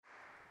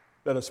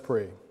Let us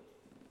pray.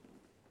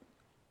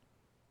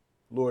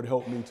 Lord,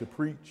 help me to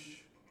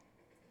preach.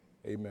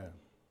 Amen.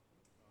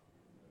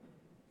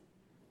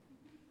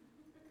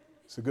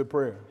 It's a good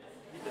prayer.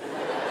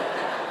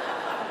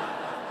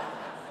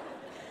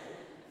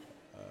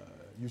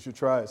 You should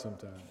try it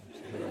sometime.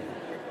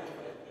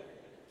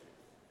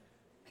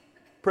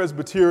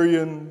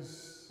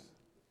 Presbyterians,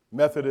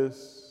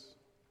 Methodists,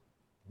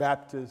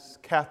 Baptists,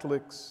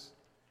 Catholics,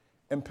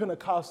 and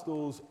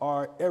Pentecostals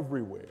are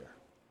everywhere.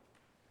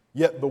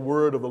 Yet the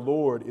word of the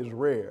Lord is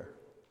rare,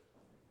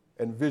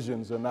 and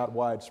visions are not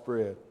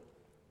widespread.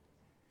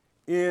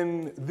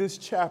 In this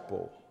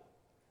chapel,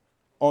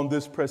 on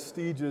this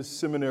prestigious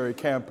seminary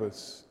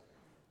campus,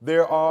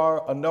 there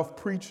are enough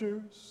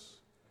preachers,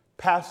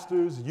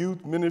 pastors,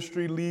 youth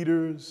ministry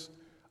leaders,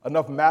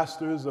 enough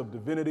masters of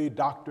divinity,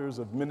 doctors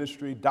of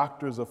ministry,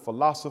 doctors of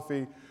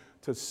philosophy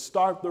to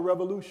start the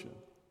revolution.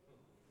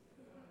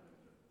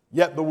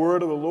 Yet the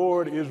word of the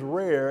Lord is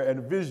rare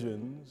and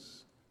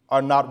visions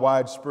are not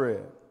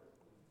widespread.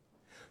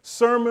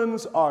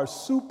 Sermons are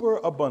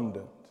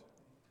superabundant.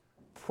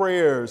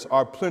 Prayers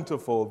are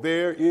plentiful.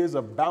 There is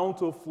a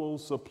bountiful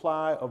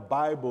supply of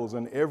Bibles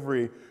in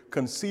every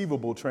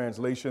conceivable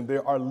translation.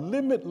 There are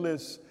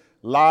limitless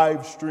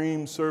live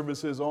stream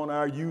services on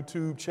our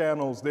YouTube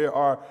channels. There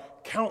are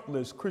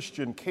countless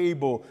Christian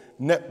cable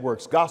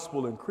networks.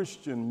 Gospel and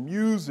Christian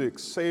music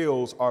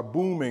sales are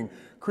booming.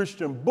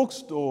 Christian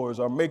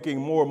bookstores are making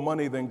more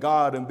money than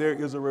God, and there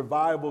is a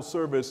revival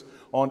service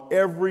on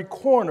every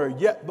corner,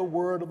 yet the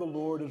word of the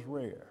Lord is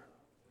rare,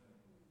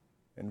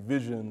 and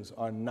visions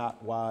are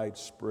not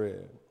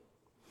widespread.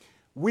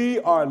 We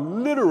are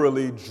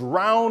literally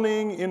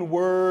drowning in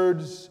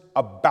words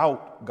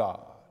about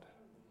God.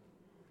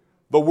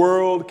 The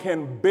world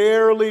can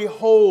barely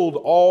hold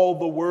all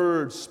the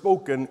words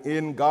spoken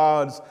in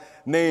God's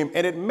name.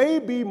 And it may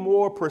be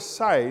more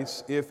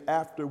precise if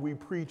after we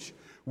preach,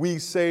 we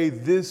say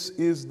this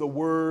is the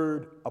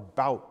word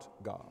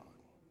about God.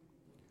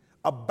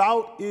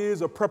 About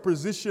is a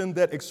preposition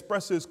that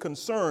expresses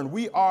concern.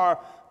 We are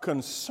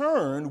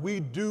concerned.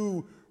 We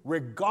do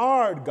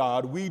regard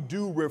God. We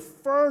do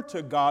refer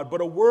to God.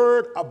 But a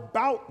word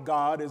about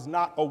God is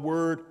not a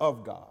word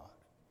of God.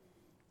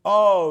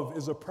 Of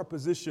is a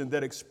preposition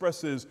that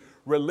expresses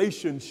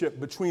relationship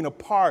between a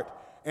part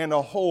and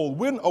a whole.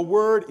 When a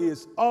word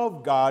is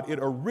of God, it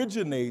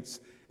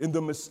originates in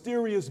the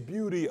mysterious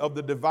beauty of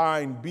the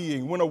divine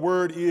being. When a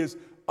word is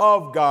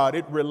of God,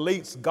 it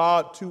relates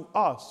God to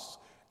us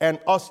and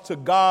us to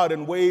God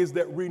in ways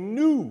that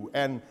renew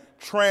and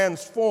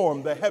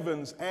transform the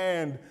heavens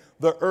and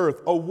the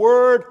earth. A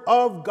word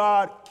of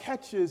God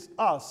catches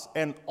us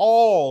and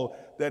all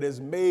that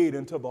is made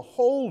into the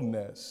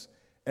wholeness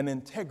and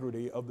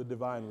integrity of the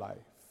divine life.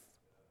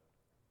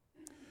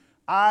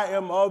 I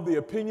am of the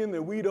opinion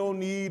that we don't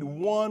need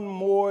one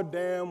more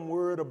damn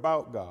word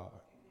about God.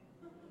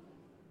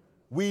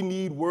 We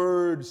need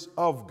words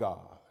of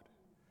God.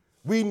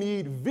 We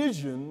need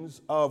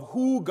visions of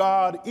who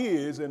God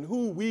is and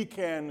who we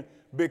can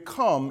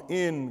become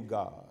in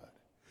God.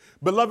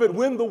 Beloved,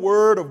 when the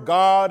word of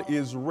God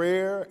is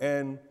rare,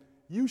 and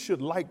you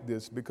should like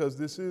this because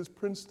this is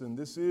Princeton,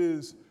 this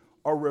is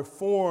a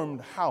reformed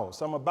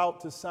house. I'm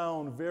about to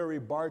sound very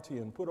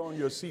Bartian. Put on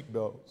your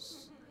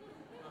seatbelts.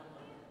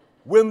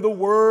 When the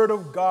word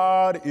of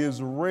God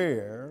is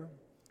rare,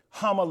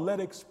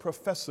 homiletics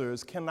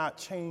professors cannot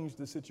change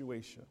the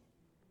situation.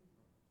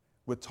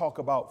 We talk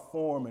about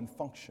form and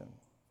function.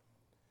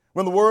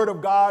 When the word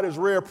of God is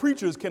rare,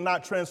 preachers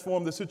cannot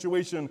transform the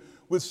situation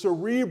with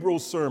cerebral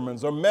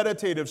sermons or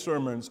meditative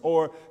sermons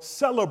or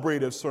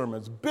celebrative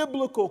sermons.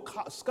 Biblical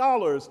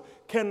scholars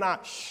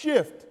cannot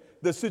shift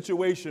the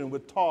situation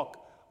with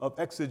talk of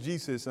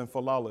exegesis and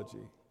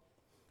philology.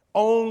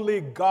 Only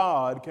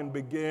God can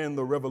begin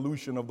the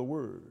revolution of the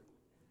word.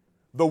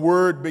 The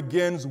word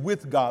begins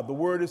with God. The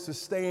word is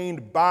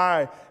sustained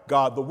by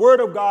God. The word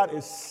of God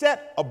is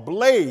set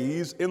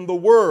ablaze in the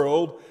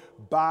world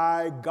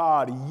by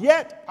God.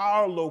 Yet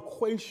our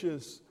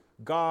loquacious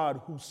God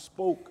who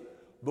spoke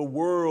the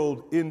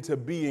world into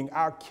being,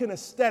 our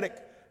kinesthetic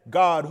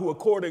God who,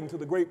 according to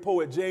the great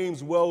poet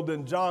James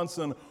Weldon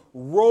Johnson,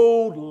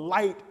 rolled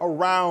light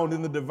around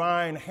in the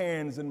divine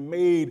hands and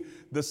made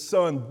the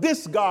sun.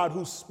 This God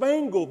who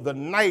spangled the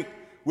night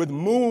with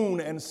moon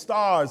and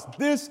stars.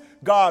 This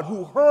God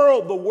who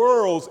hurled the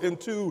worlds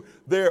into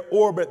their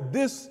orbit.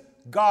 This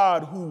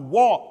God who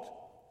walked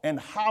and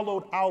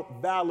hollowed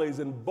out valleys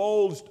and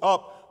bulged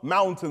up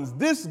mountains.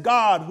 This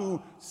God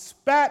who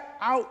spat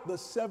out the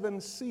seven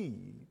seas.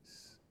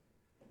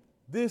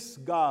 This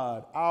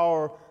God,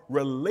 our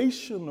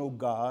relational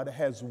God,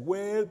 has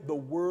wed the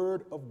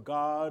word of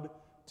God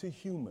to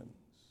humans.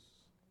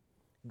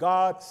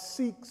 God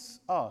seeks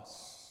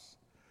us.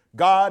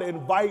 God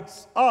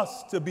invites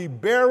us to be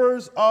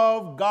bearers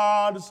of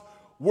God's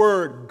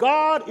word.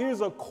 God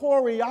is a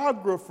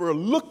choreographer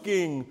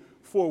looking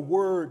for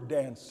word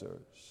dancers.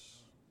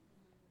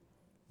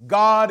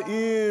 God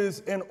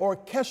is an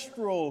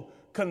orchestral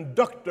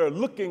conductor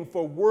looking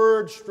for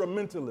word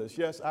instrumentalists.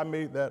 Yes, I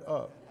made that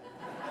up.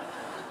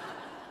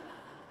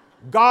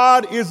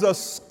 God is a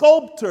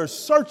sculptor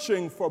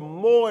searching for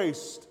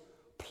moist,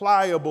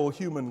 pliable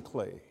human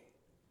clay.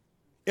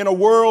 In a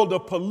world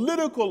of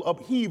political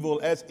upheaval,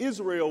 as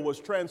Israel was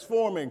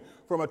transforming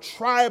from a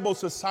tribal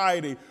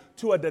society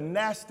to a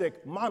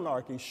dynastic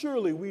monarchy,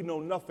 surely we know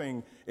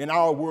nothing in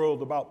our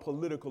world about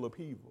political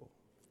upheaval.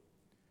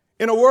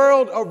 In a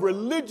world of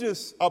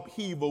religious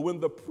upheaval, when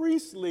the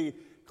priestly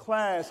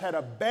class had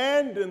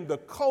abandoned the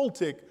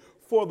cultic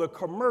for the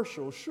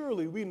commercial,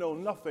 surely we know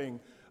nothing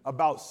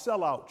about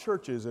sellout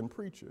churches and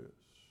preachers.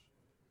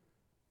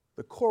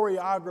 The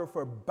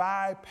choreographer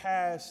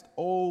bypassed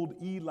old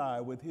Eli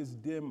with his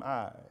dim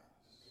eyes.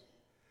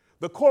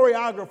 The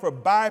choreographer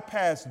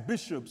bypassed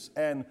bishops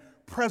and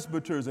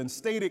presbyters and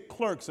stated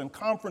clerks and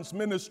conference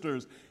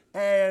ministers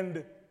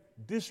and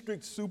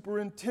district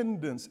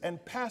superintendents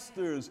and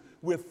pastors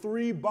with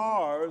 3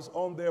 bars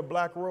on their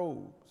black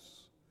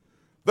robes.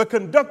 The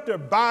conductor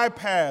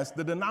bypassed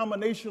the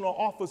denominational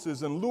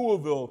offices in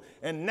Louisville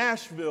and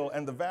Nashville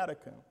and the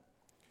Vatican.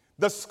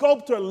 The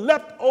sculptor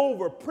leapt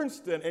over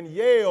Princeton and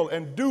Yale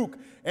and Duke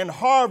and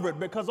Harvard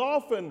because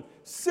often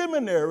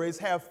seminaries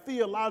have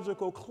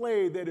theological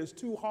clay that is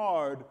too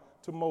hard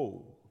to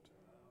mold.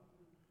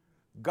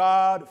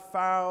 God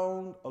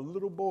found a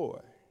little boy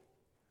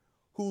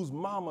whose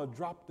mama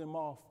dropped him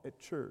off at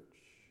church.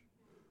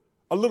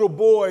 A little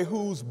boy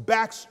whose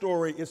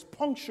backstory is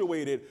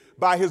punctuated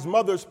by his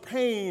mother's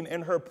pain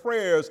and her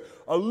prayers.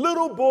 A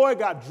little boy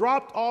got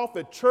dropped off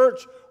at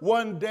church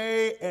one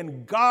day,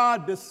 and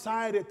God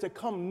decided to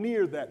come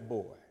near that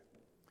boy.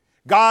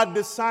 God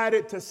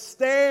decided to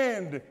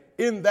stand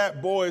in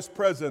that boy's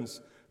presence.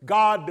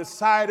 God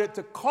decided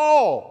to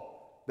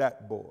call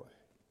that boy.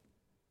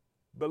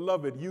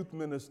 Beloved youth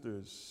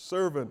ministers,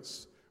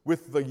 servants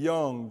with the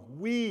young,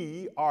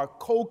 we are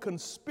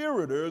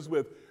co-conspirators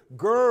with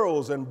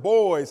girls and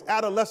boys,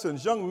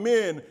 adolescents, young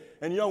men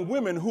and young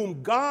women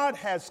whom God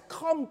has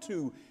come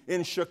to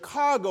in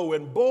Chicago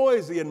and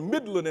Boise and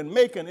Midland and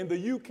Macon, in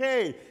the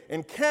UK,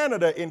 in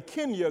Canada, in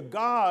Kenya.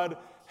 God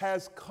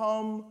has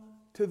come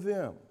to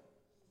them.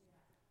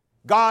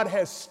 God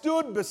has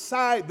stood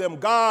beside them.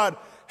 God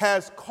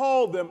has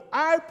called them.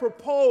 I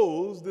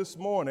propose this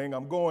morning,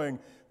 I'm going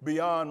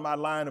beyond my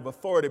line of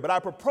authority, but I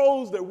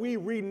propose that we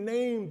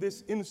rename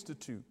this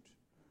institute.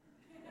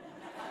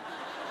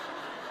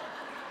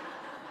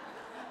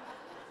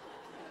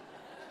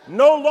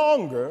 No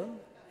longer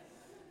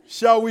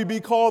shall we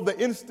be called the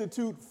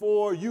Institute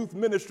for Youth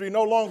Ministry.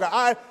 No longer.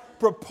 I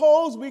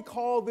propose we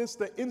call this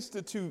the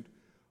Institute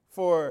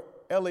for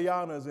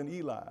Elianas and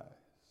Eli's,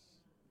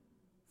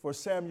 for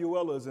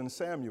Samuelas and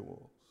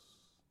Samuels.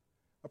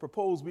 I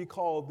propose we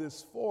call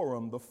this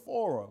forum the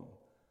Forum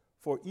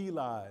for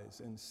Eli's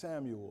and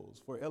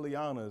Samuels, for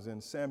Elianas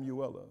and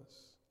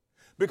Samuelas,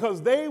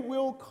 because they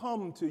will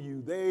come to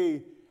you.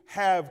 They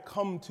have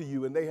come to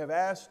you, and they have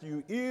asked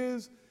you,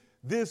 is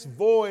this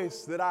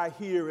voice that I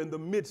hear in the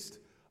midst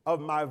of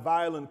my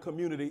violent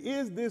community,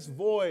 is this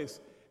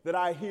voice that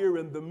I hear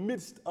in the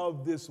midst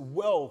of this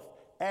wealth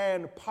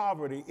and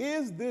poverty,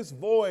 is this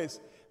voice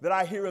that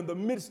I hear in the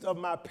midst of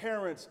my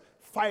parents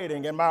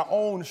fighting and my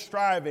own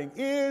striving,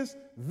 is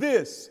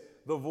this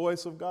the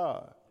voice of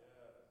God?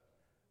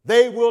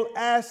 They will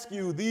ask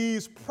you,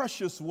 these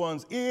precious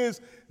ones, is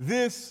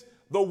this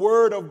the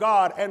word of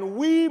God? And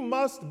we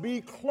must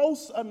be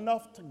close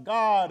enough to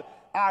God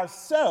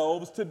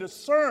ourselves to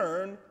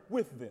discern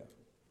with them.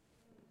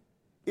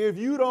 If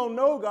you don't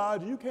know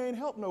God, you can't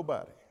help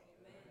nobody.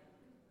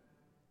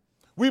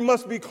 We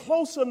must be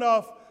close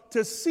enough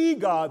to see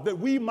God that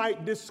we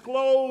might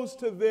disclose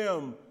to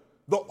them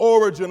the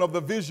origin of the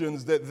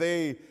visions that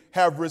they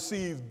have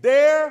received.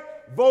 Their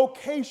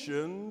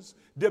vocations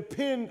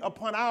depend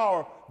upon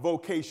our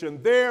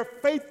vocation. Their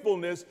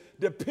faithfulness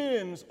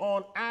depends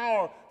on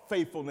our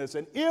faithfulness.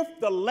 And if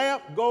the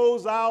lamp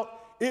goes out,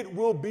 it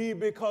will be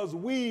because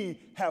we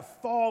have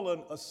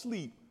fallen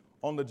asleep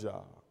on the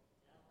job.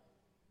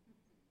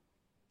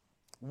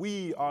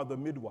 We are the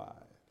midwives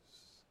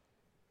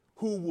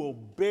who will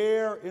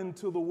bear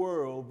into the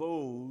world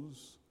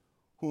those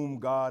whom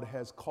God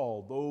has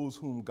called, those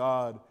whom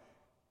God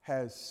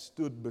has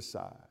stood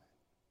beside.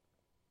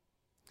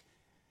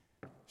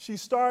 She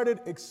started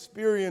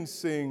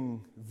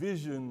experiencing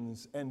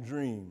visions and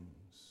dreams.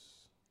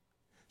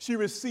 She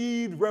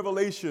received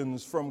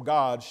revelations from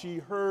God. She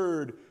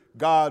heard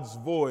God's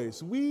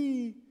voice.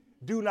 We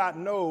do not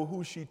know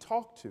who she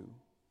talked to.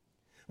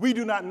 We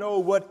do not know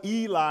what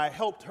Eli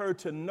helped her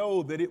to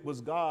know that it was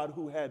God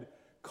who had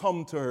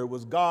come to her. It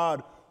was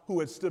God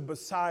who had stood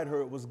beside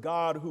her. It was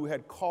God who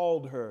had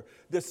called her.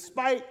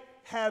 Despite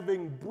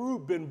having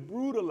been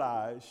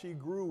brutalized, she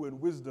grew in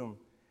wisdom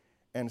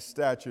and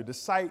stature.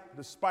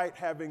 Despite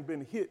having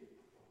been hit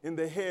in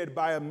the head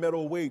by a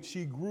metal weight,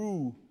 she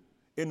grew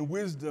in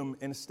wisdom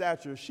and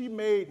stature. She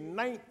made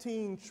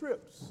 19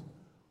 trips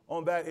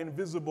on that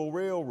invisible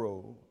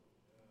railroad.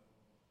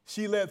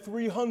 She led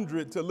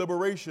 300 to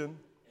liberation,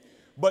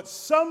 but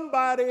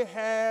somebody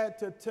had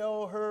to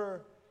tell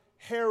her,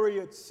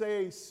 Harriet,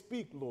 say,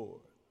 speak,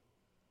 Lord,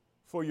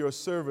 for your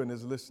servant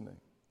is listening.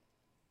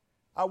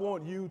 I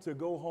want you to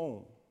go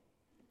home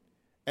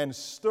and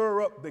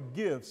stir up the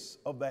gifts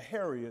of the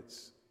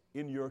Harriets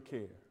in your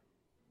care.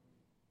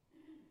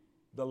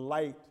 The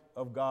light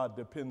of God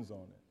depends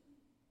on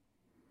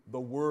it. The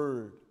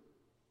word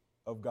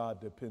of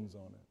God depends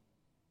on it.